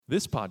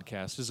This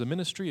podcast is a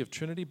ministry of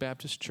Trinity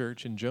Baptist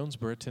Church in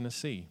Jonesboro,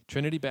 Tennessee.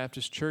 Trinity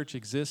Baptist Church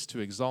exists to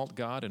exalt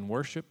God in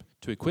worship,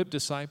 to equip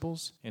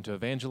disciples, and to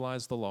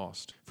evangelize the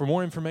lost. For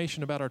more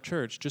information about our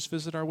church, just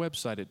visit our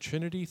website at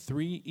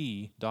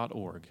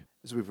trinity3e.org.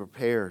 As we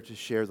prepare to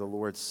share the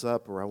Lord's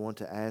Supper, I want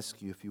to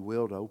ask you, if you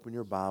will, to open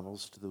your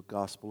Bibles to the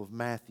Gospel of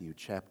Matthew,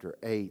 chapter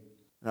 8.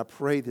 And I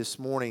pray this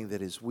morning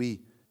that as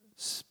we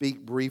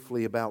speak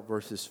briefly about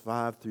verses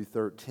 5 through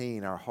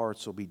 13, our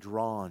hearts will be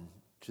drawn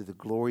to the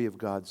glory of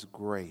God's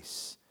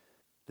grace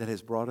that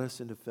has brought us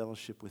into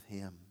fellowship with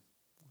Him.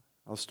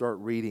 I'll start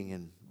reading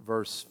in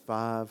verse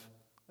 5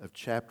 of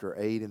chapter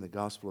 8 in the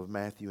Gospel of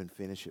Matthew and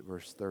finish at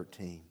verse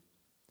 13.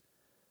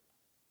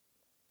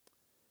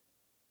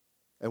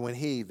 And when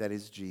He, that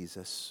is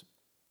Jesus,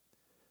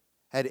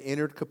 had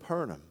entered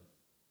Capernaum,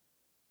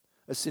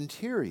 a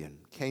centurion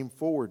came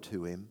forward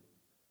to Him,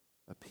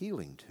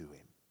 appealing to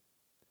Him,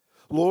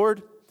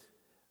 "Lord,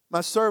 my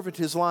servant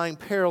is lying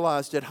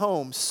paralyzed at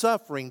home,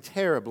 suffering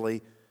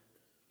terribly."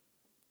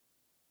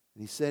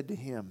 And He said to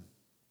him,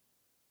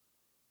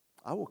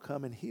 "I will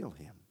come and heal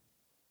him."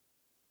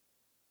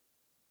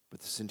 But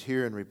the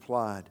centurion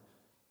replied,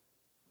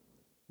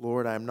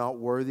 "Lord, I am not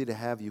worthy to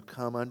have you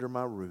come under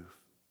my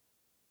roof,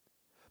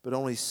 but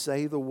only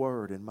say the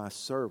word, and my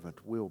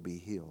servant will be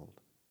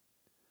healed.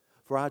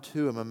 For I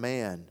too am a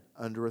man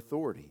under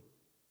authority,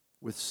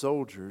 with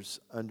soldiers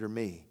under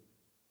me.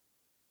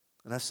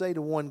 And I say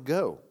to one,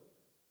 'Go,'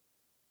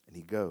 and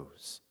he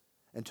goes,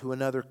 and to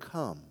another,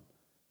 'Come,'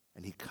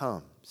 and he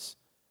comes,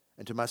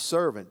 and to my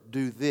servant,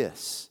 'Do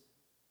this,'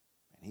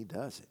 and he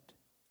does it."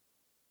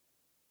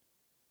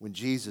 When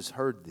Jesus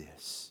heard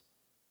this,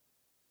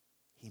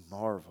 He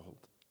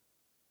marveled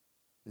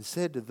and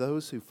said to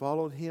those who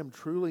followed Him,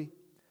 "Truly,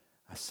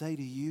 I say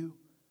to you,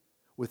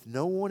 with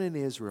no one in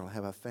Israel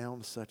have I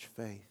found such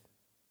faith.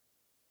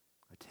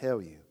 I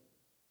tell you,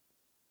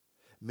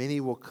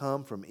 many will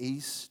come from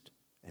east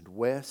and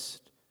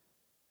west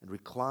and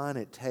recline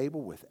at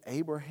table with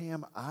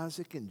Abraham,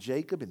 Isaac, and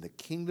Jacob in the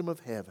kingdom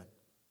of heaven,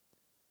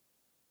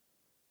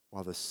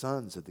 while the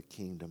sons of the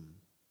kingdom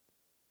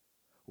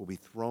will be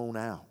thrown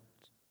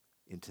out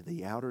into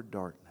the outer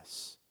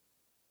darkness.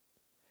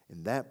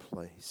 In that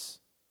place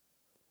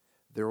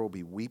there will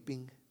be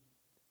weeping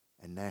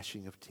and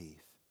gnashing of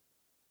teeth."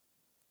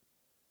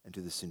 And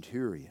to the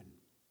centurion,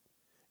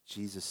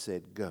 Jesus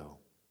said, "Go,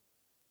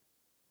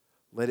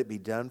 let it be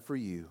done for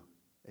you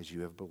as you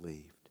have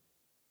believed."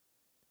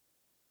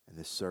 And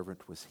the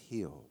servant was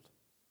healed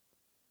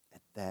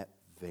at that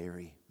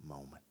very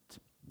moment.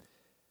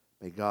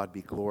 May God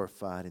be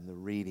glorified in the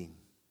reading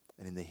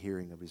and in the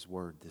hearing of His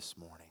word this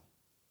morning.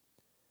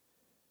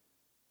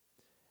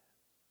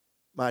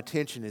 My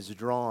attention is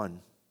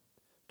drawn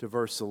to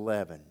verse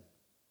 11.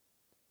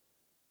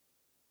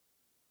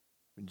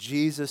 When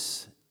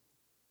Jesus,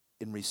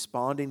 in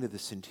responding to the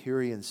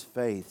centurion's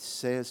faith,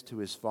 says to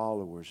his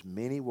followers,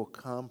 "Many will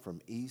come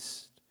from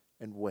east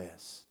and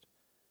west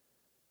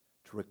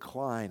to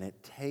recline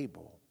at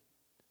table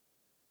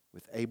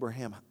with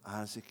Abraham,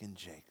 Isaac, and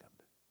Jacob."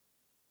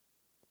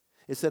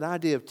 It's that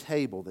idea of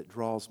table that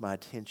draws my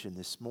attention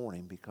this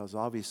morning, because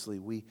obviously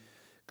we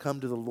come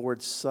to the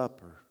Lord's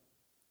Supper,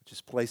 which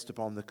is placed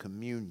upon the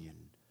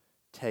communion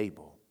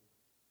table.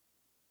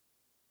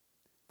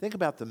 Think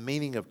about the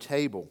meaning of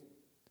table.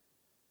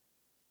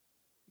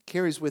 It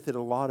carries with it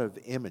a lot of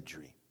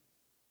imagery,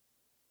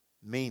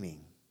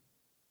 meaning.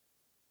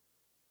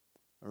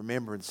 I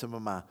remember in some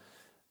of my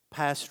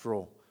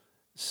pastoral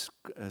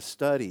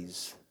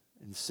studies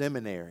in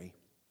seminary,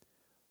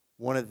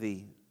 one of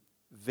the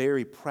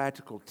very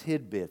practical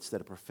tidbits that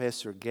a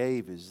professor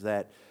gave is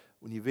that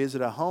when you visit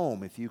a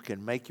home, if you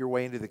can make your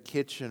way into the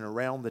kitchen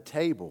around the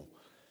table,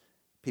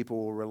 people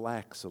will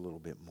relax a little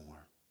bit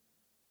more.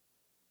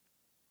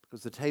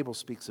 Because the table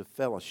speaks of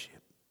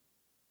fellowship,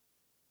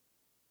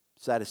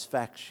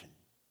 satisfaction,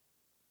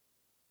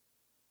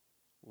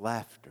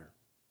 laughter,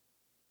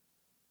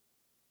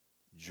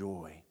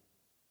 joy.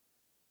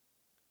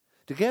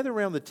 To gather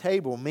around the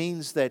table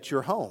means that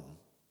you're home.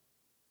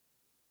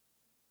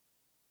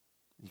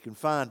 You can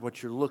find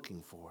what you're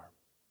looking for.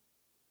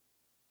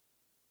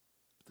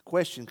 The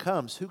question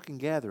comes, who can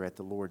gather at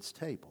the Lord's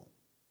table?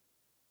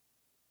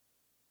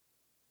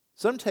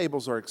 Some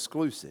tables are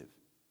exclusive.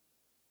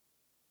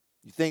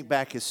 You think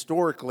back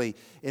historically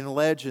in the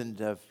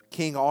legend of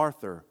King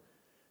Arthur.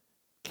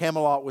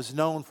 Camelot was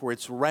known for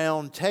its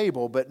round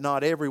table, but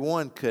not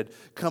everyone could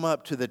come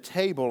up to the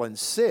table and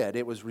sit.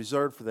 It was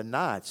reserved for the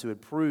knights who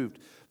had proved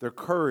their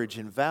courage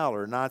and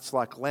valor, knights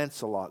like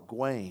Lancelot,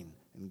 Gawain,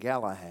 and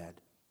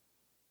Galahad.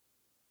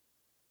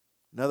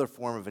 Another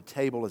form of a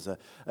table is a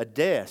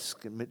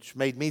desk, which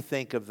made me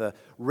think of the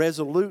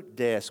Resolute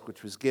desk,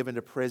 which was given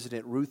to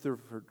President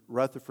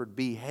Rutherford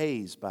B.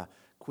 Hayes by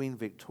Queen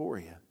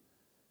Victoria.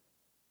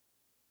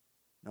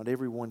 Not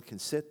everyone can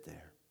sit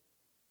there.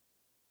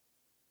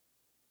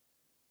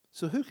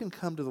 So who can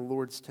come to the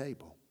Lord's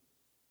table?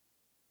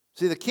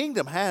 See, the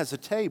kingdom has a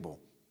table.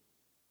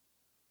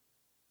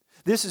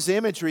 This is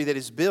imagery that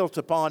is built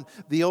upon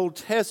the Old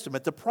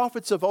Testament. The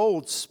prophets of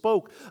old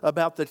spoke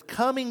about the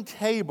coming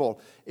table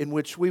in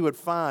which we would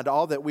find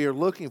all that we are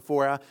looking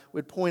for. I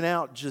would point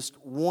out just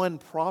one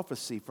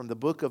prophecy from the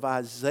book of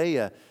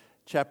Isaiah,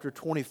 chapter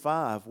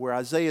 25, where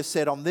Isaiah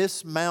said, "On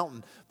this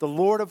mountain the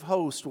Lord of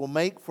hosts will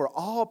make for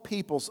all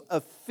peoples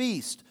a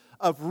feast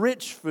of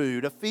rich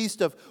food, a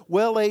feast of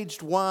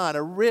well-aged wine,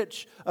 of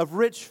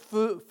rich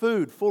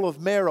food full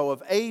of marrow,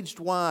 of aged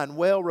wine,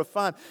 well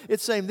refined."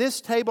 It's saying this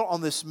table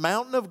on this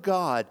mountain of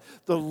God,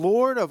 the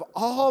Lord of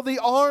all the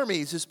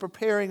armies is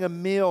preparing a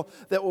meal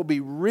that will be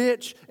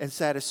rich and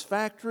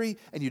satisfactory,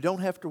 and you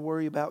don't have to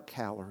worry about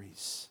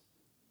calories.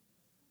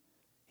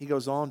 He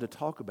goes on to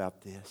talk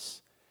about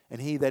this. "And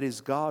He that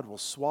is God will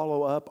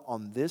swallow up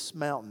on this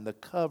mountain the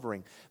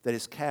covering that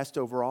is cast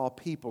over all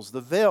peoples,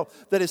 the veil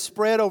that is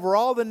spread over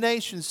all the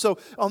nations." So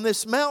on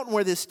this mountain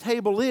where this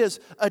table is,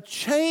 a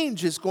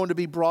change is going to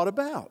be brought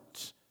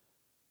about.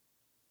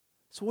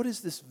 So what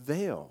is this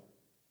veil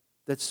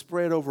that's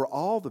spread over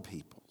all the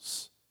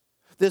peoples?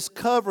 This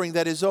covering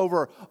that is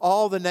over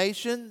all the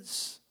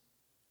nations?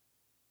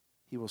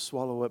 He will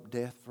swallow up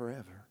death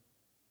forever.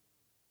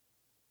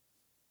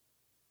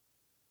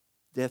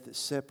 Death that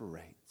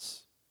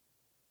separates,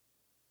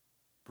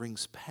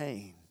 brings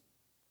pain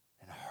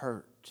and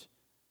hurt,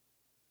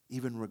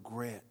 even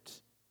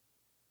regret.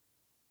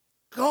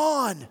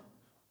 Gone!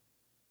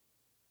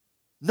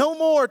 No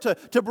more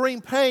to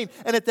bring pain.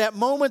 And at that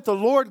moment, the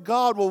Lord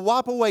God will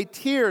wipe away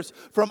tears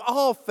from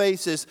all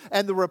faces,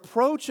 and the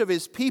reproach of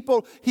His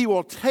people He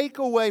will take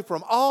away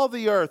from all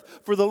the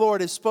earth, for the Lord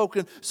has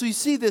spoken. So you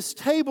see, this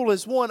table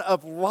is one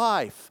of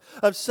life,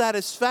 of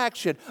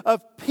satisfaction,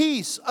 of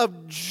peace,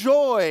 of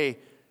joy,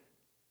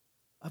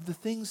 of the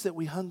things that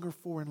we hunger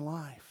for in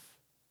life.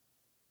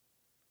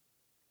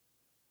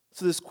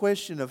 So this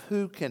question of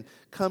who can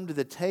come to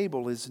the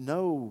table is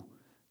no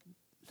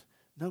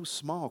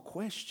small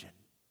question.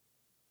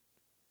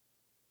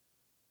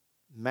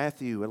 In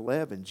Matthew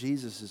 11,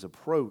 Jesus is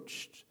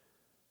approached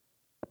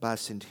by a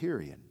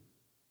centurion.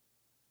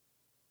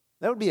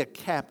 That would be a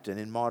captain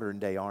in modern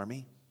day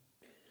army.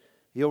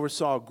 He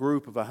oversaw a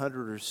group of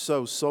 100 or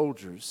so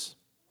soldiers.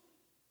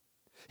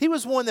 He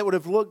was one that would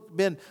have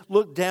been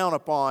looked down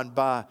upon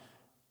by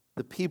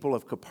the people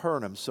of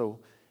Capernaum. So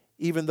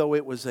even though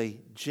it was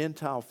a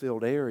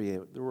Gentile-filled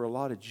area, there were a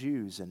lot of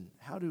Jews. And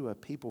how do a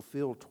people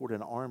feel toward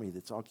an army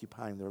that's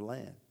occupying their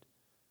land?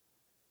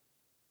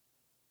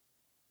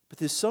 But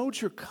this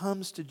soldier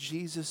comes to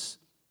Jesus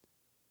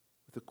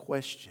with a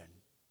question.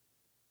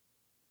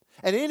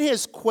 And in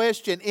his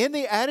question, in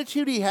the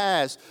attitude he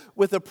has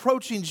with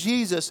approaching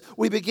Jesus,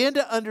 we begin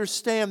to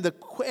understand the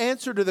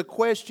answer to the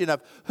question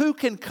of who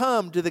can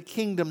come to the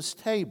kingdom's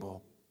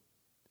table.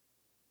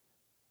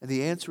 And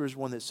the answer is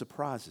one that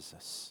surprises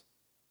us.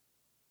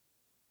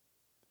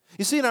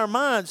 You see, in our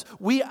minds,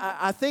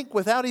 I think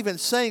without even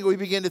saying it, we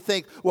begin to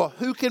think, well,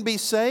 who can be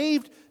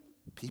saved?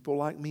 People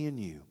like me and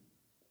you.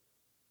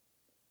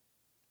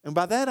 And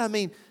by that I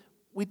mean,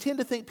 we tend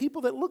to think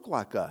people that look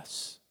like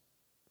us,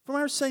 from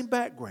our same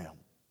background.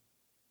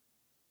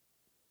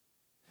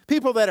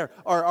 People that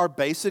are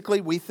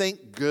basically, we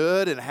think,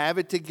 good and have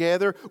it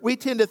together. We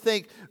tend to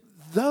think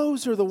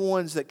those are the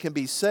ones that can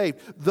be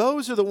saved.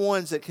 Those are the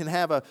ones that can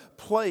have a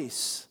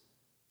place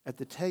at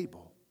the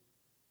table.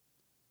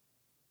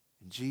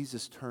 And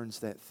Jesus turns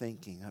that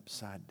thinking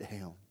upside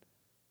down.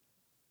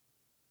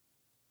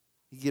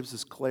 He gives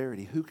us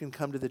clarity. Who can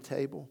come to the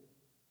table?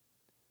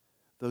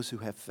 Those who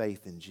have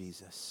faith in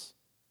Jesus.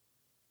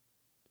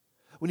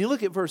 When you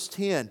look at verse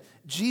 10,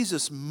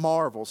 Jesus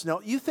marvels. Now,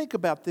 you think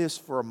about this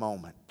for a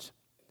moment.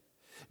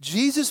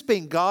 Jesus,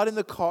 being God in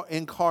the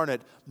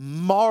incarnate,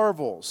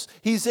 marvels.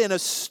 He's in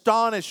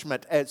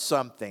astonishment at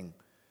something.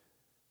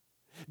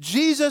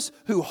 Jesus,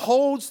 who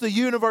holds the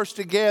universe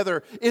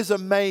together, is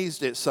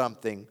amazed at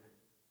something.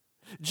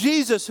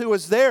 Jesus, who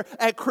was there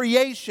at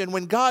creation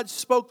when God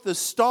spoke the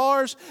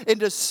stars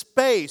into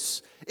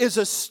space, is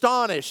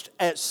astonished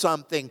at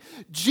something.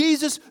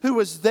 Jesus, who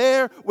was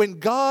there when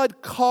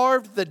God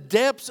carved the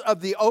depths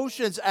of the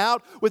oceans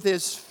out with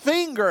His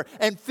finger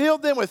and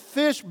filled them with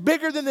fish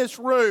bigger than this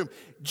room,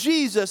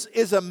 Jesus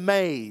is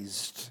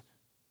amazed.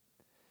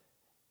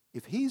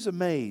 If He's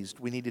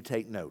amazed, we need to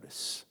take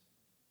notice.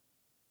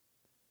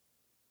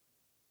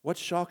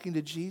 What's shocking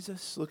to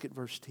Jesus? Look at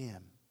verse 10.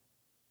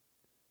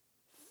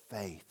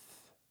 Faith.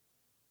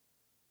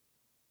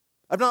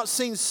 I've not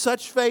seen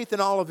such faith in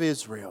all of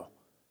Israel.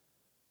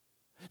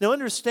 Now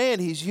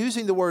understand, he's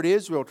using the word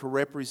Israel to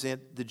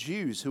represent the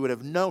Jews who would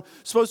have known,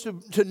 supposed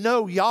to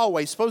know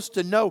Yahweh, supposed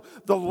to know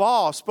the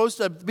law, supposed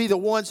to be the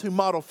ones who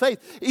model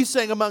faith. He's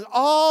saying, among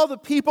all the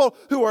people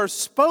who are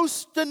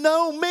supposed to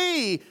know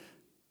me,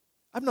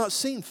 I've not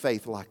seen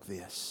faith like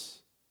this.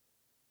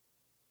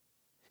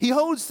 He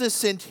holds this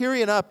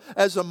centurion up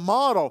as a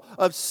model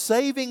of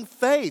saving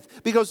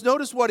faith. Because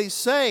notice what he's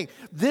saying.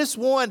 This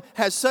one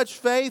has such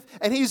faith,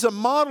 and he's a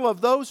model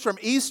of those from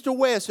east to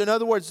west. In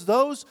other words,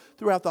 those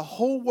throughout the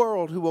whole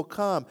world who will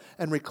come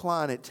and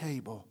recline at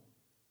table.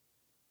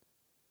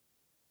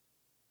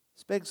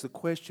 This begs the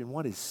question,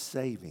 what is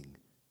saving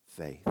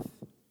faith?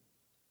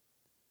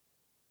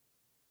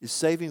 Is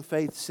saving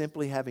faith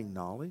simply having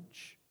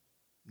knowledge,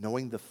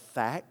 knowing the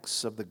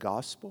facts of the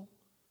gospel?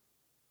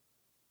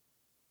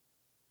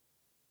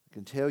 I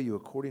can tell you,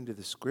 according to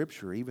the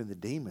Scripture, even the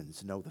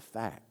demons know the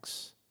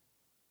facts.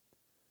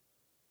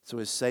 So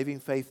is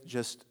saving faith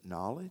just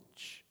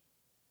knowledge?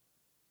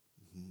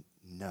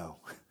 No.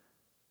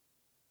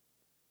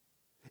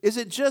 Is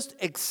it just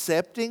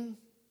accepting?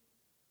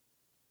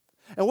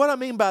 And what I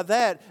mean by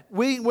that,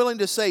 we willing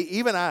to say,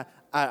 even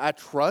I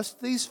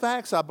trust these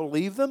facts, I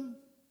believe them?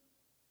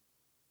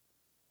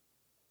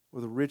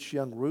 Well, the rich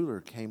young ruler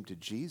came to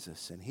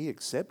Jesus and he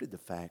accepted the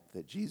fact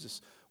that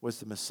Jesus was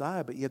the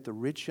Messiah, but yet the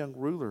rich young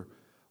ruler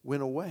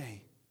went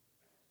away.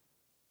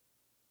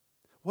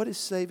 What is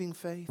saving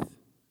faith?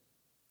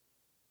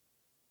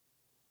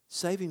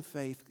 Saving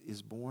faith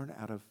is born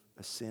out of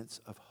a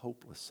sense of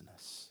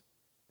hopelessness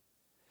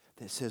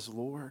that says,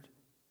 Lord,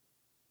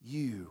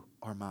 you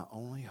are my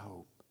only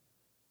hope,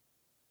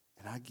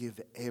 and I give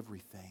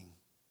everything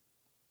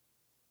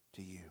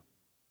to you.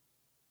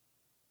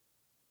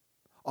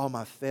 All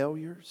my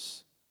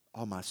failures,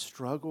 all my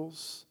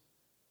struggles,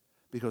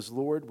 because,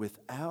 Lord,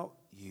 without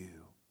you,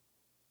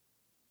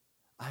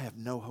 I have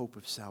no hope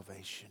of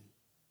salvation.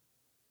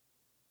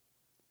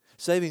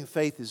 Saving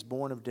faith is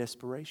born of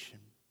desperation.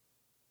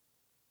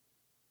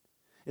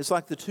 It's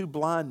like the two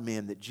blind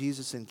men that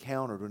Jesus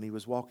encountered when he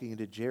was walking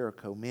into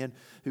Jericho, men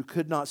who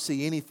could not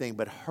see anything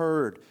but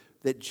heard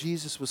that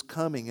Jesus was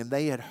coming, and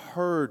they had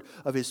heard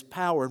of his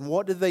power. And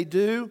what did they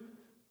do?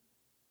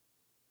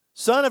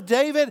 Son of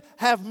David,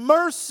 have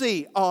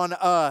mercy on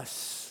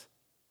us.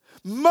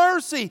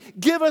 Mercy.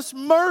 Give us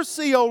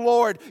mercy, O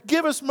Lord.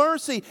 Give us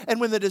mercy.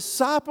 And when the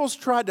disciples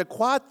tried to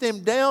quiet them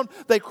down,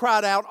 they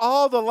cried out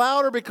all the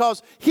louder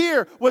because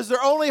here was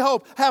their only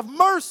hope. Have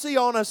mercy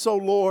on us, O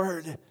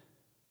Lord.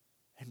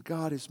 And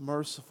God is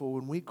merciful.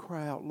 When we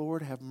cry out,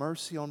 Lord, have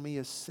mercy on me,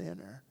 a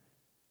sinner,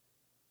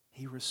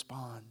 He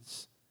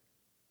responds.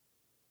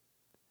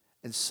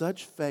 And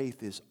such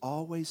faith is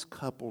always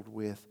coupled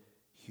with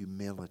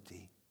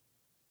humility.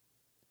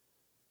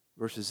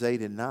 Verses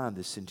 8 and 9,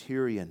 the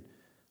centurion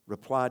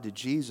replied to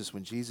Jesus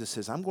when Jesus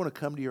says, I'm going to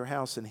come to your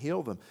house and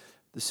heal them.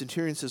 The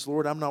centurion says,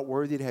 Lord, I'm not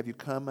worthy to have you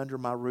come under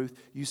my roof.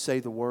 You say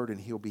the word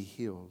and he'll be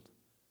healed.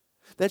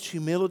 That's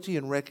humility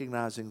and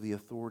recognizing the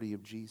authority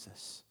of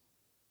Jesus.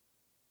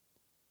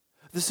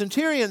 The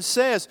centurion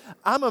says,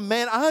 I'm a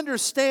man, I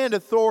understand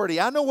authority.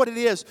 I know what it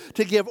is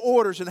to give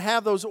orders and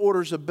have those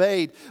orders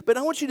obeyed. But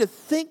I want you to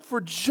think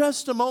for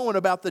just a moment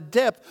about the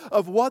depth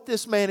of what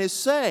this man is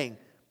saying.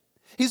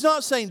 He's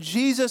not saying,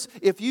 Jesus,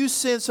 if you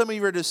send some of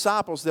your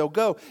disciples, they'll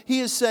go.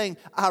 He is saying,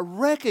 I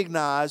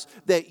recognize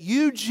that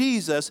you,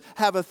 Jesus,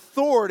 have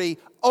authority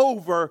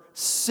over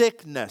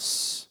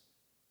sickness.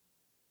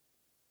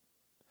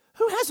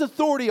 Who has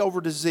authority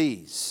over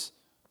disease?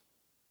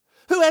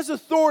 Who has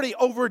authority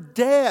over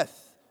death?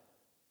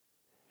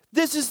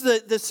 This is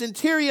the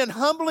centurion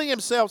humbling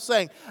himself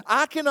saying,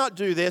 I cannot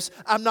do this.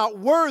 I'm not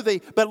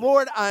worthy. But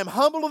Lord, I am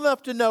humble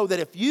enough to know that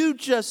if you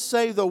just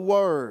say the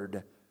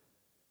word,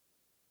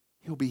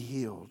 he'll be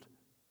healed.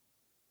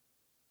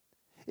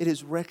 It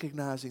is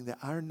recognizing that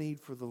our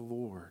need for the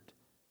Lord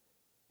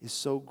is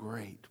so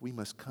great. We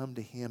must come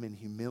to Him in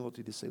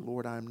humility to say,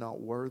 Lord, I am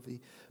not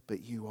worthy,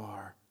 but you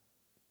are.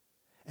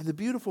 And the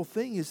beautiful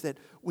thing is that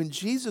when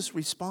Jesus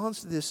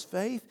responds to this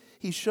faith,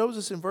 He shows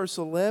us in verse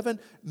 11,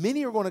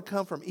 many are going to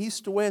come from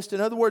east to west. In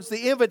other words,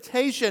 the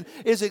invitation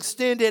is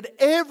extended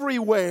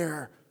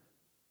everywhere.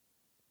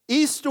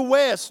 East to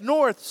west,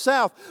 north,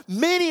 south.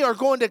 Many are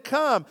going to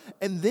come.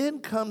 And then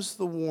comes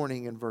the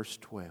warning in verse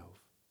 12.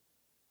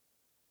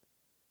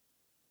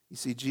 You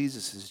see,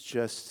 Jesus has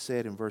just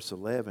said in verse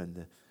 11,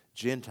 the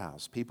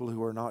Gentiles, people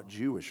who are not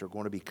Jewish, are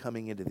going to be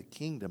coming into the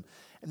kingdom.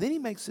 And then He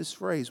makes this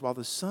phrase, while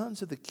the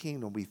sons of the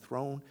kingdom will be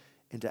thrown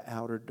into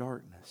outer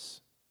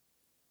darkness.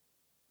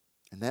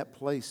 In that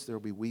place there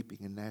will be weeping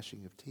and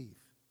gnashing of teeth.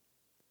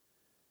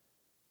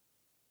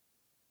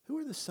 Who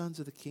are the sons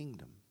of the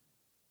kingdom?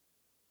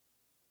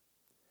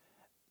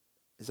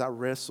 As I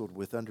wrestled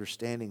with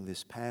understanding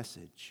this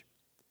passage,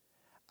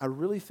 I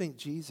really think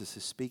Jesus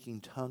is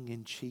speaking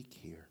tongue-in-cheek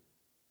here.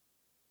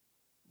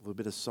 A little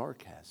bit of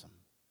sarcasm.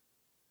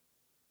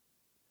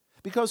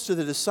 Because to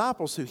the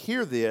disciples who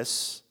hear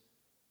this,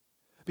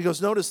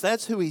 because notice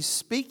that's who He's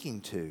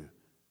speaking to.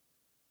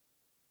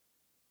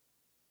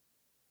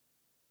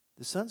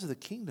 The sons of the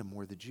kingdom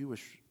were the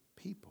Jewish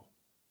people,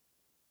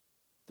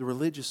 the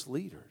religious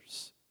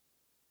leaders.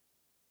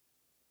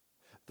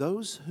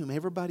 Those whom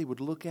everybody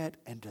would look at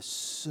and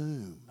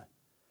assume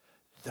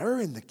they're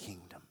in the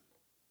kingdom.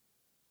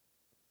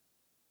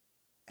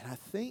 And I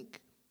think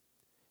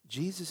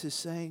Jesus is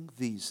saying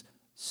these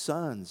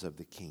sons of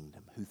the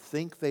kingdom who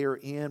think they are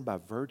in by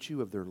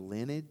virtue of their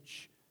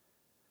lineage,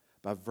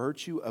 by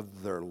virtue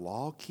of their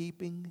law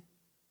keeping,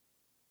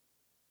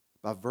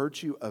 by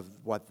virtue of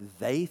what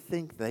they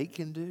think they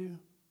can do,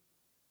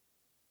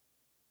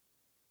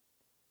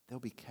 they'll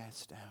be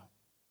cast out.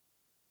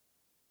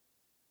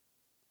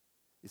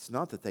 It's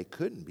not that they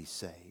couldn't be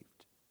saved.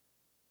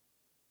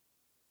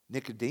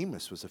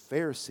 Nicodemus was a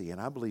Pharisee,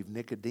 and I believe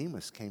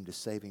Nicodemus came to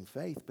saving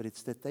faith, but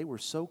it's that they were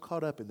so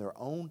caught up in their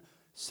own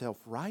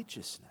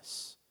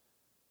self-righteousness.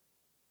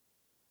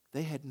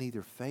 They had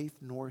neither faith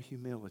nor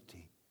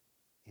humility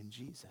in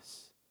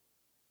Jesus.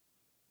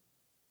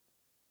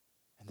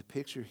 And the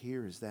picture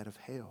here is that of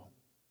hell.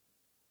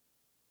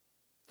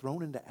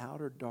 Thrown into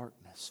outer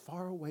darkness,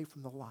 far away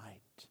from the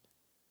light.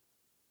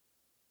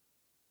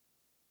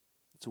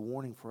 It's a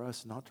warning for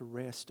us not to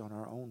rest on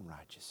our own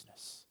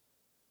righteousness.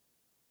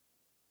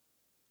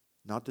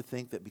 Not to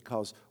think that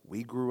because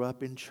we grew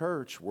up in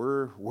church,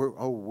 we're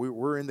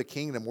in the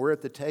kingdom, we're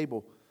at the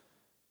table.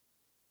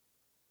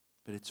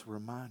 But it's a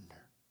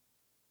reminder.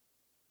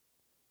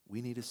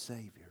 We need a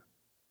Savior.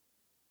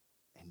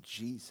 And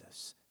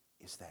Jesus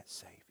is that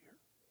Savior.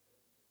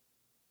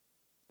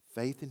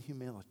 Faith and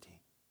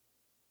humility.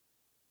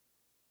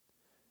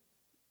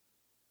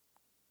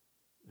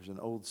 There's an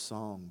old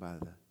song by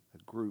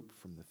a group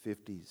from the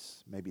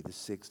 50s, maybe the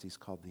 60s,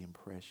 called The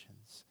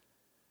Impressions.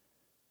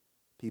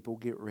 People,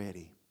 get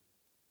ready,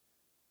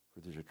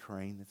 for there's a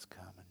train that's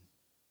coming.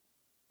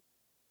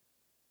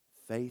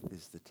 Faith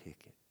is the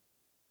ticket.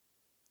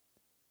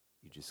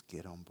 You just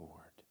get on board.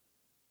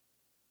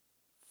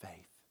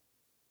 Faith.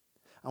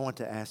 I want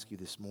to ask you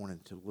this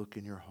morning to look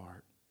in your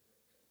heart.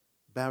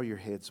 Bow your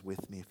heads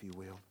with me, if you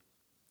will.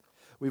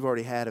 We've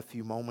already had a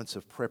few moments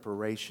of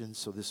preparation,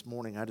 so this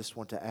morning I just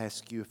want to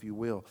ask you, if you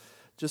will,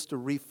 just to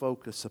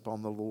refocus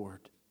upon the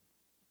Lord.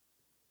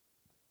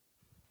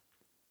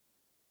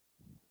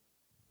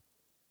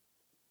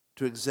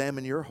 To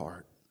examine your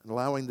heart and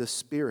allowing the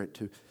Spirit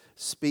to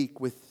speak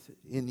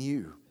within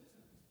you.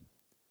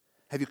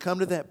 Have you come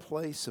to that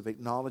place of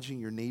acknowledging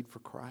your need for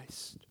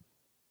Christ?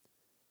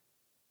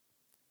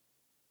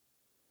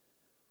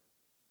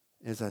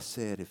 As I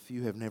said, if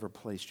you have never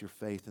placed your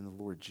faith in the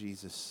Lord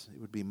Jesus,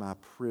 it would be my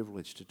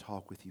privilege to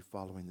talk with you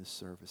following this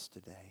service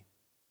today.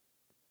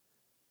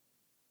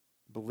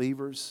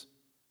 Believers,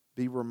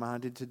 be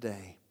reminded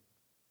today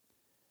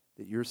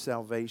that your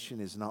salvation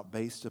is not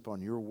based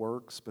upon your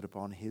works, but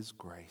upon His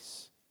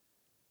grace.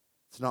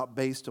 It's not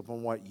based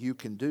upon what you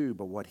can do,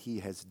 but what He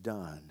has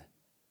done.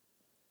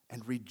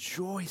 And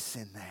rejoice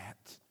in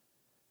that.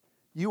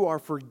 You are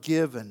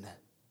forgiven.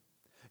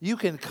 You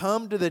can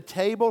come to the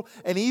table,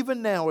 and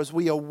even now as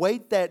we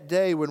await that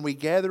day when we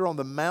gather on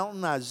the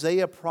mountain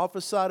Isaiah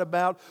prophesied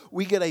about,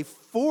 we get a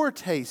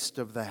foretaste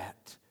of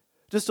that.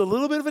 Just a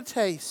little bit of a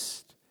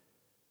taste.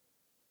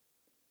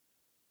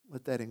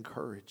 Let that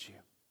encourage you.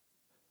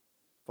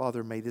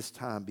 Father, may this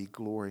time be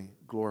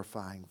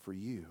glorifying for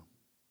you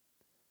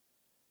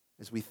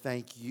as we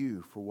thank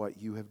you for what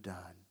you have done.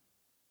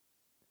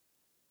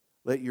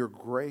 Let your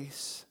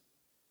grace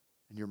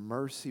and your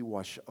mercy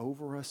wash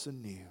over us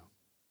anew.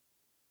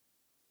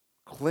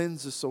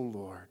 Cleanse us, O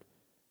Lord,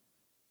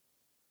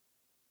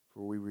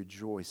 for we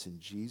rejoice in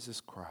Jesus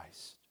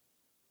Christ,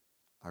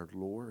 our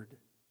Lord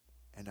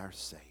and our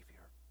Savior.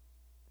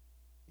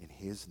 In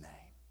His name,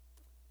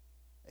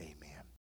 amen.